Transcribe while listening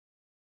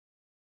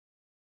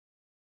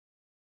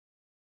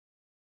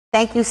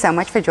Thank you so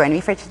much for joining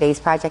me for today's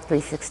Project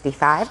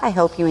 365. I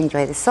hope you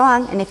enjoy the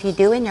song, and if you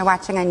do and you're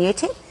watching on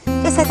YouTube,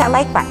 just hit that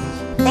like button.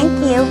 Thank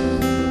you.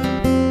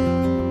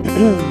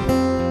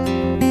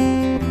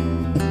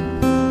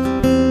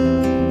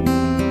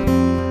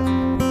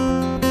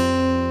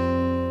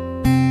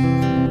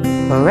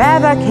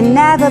 Forever can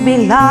never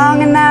be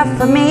long enough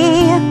for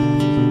me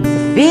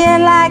to feel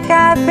like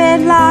I've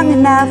been long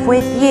enough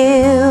with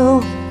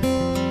you.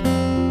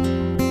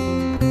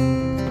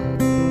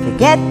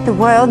 Forget the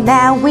world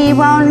now, we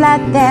won't let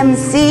them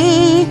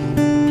see.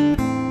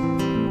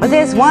 But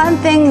there's one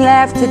thing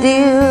left to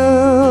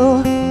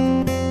do.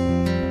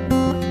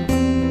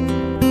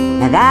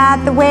 Now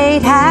that the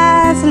weight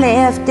has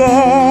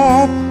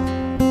lifted,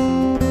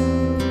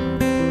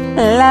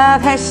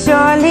 love has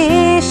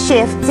surely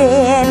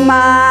shifted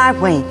my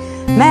way.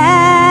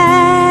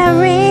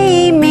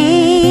 Marry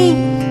me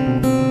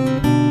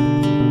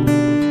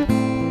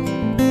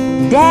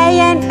day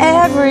and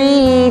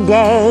every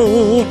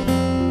day.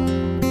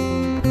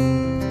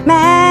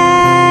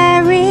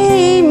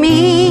 Marry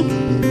me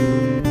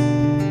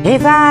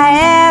if I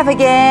ever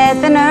get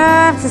the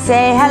nerve to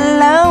say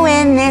hello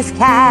in this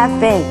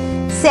cafe.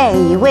 Say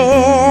you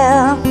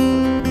will.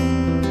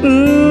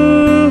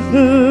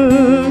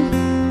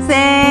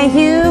 Say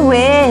you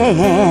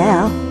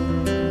will.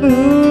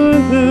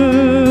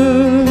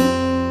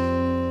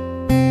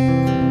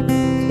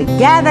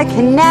 Together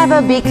can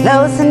never be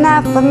close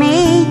enough for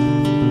me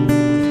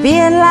to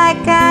feel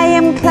like I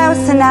am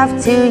close enough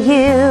to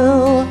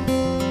you.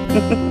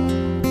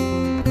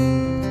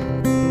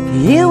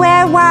 You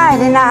wear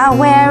white and I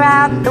wear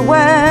out the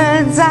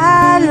words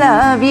I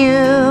love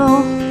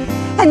you,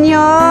 and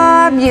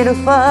you're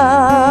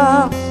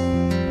beautiful.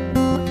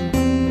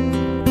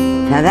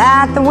 Now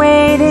that the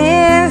wait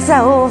is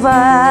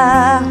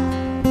over,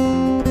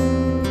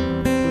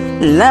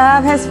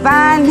 love has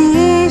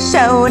finally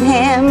showed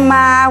him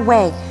my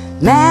way.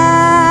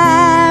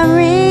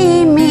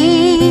 Marry me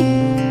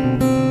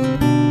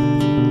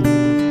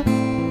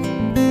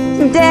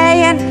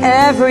day and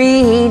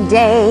every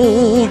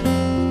day.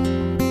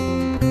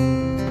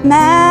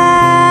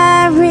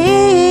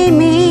 Marry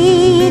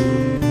me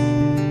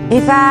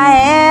if I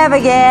ever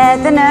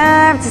get the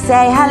nerve to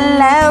say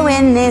hello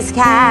in this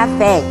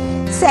cafe.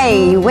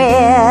 Say you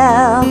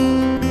will.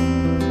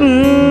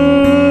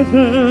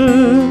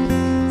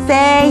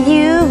 Say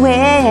you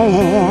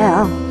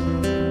will.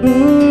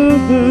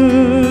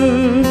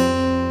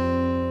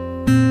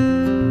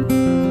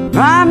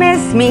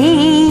 Promise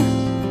me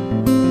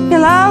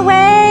you'll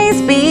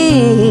always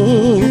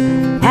be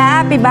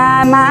happy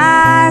by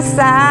my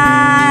side.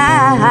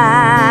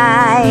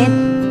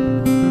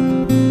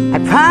 I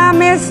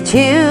promise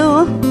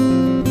to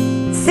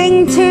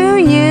sing to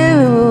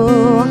you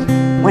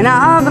when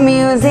all the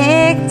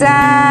music dies.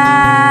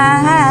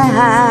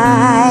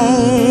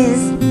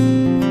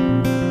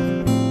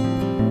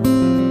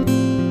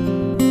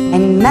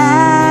 And marry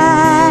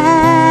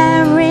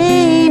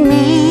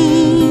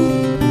me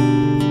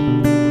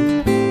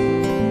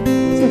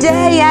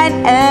day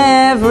and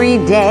every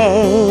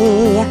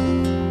day.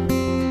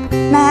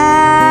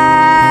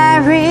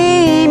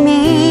 Marry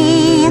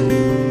me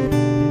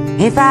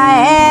if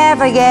I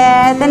ever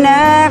get the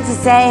nerve to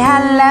say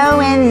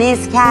hello in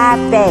this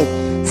cafe.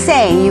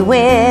 Say you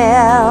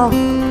will.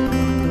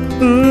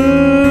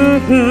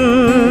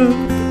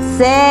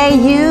 Say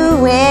you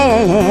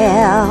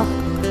will.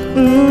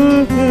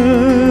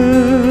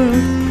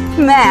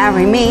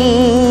 Marry me.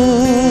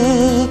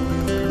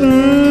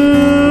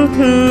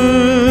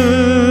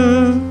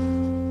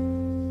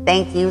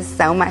 Thank you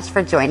so much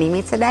for joining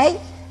me today.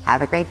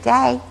 Have a great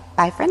day.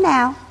 Bye for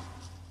now.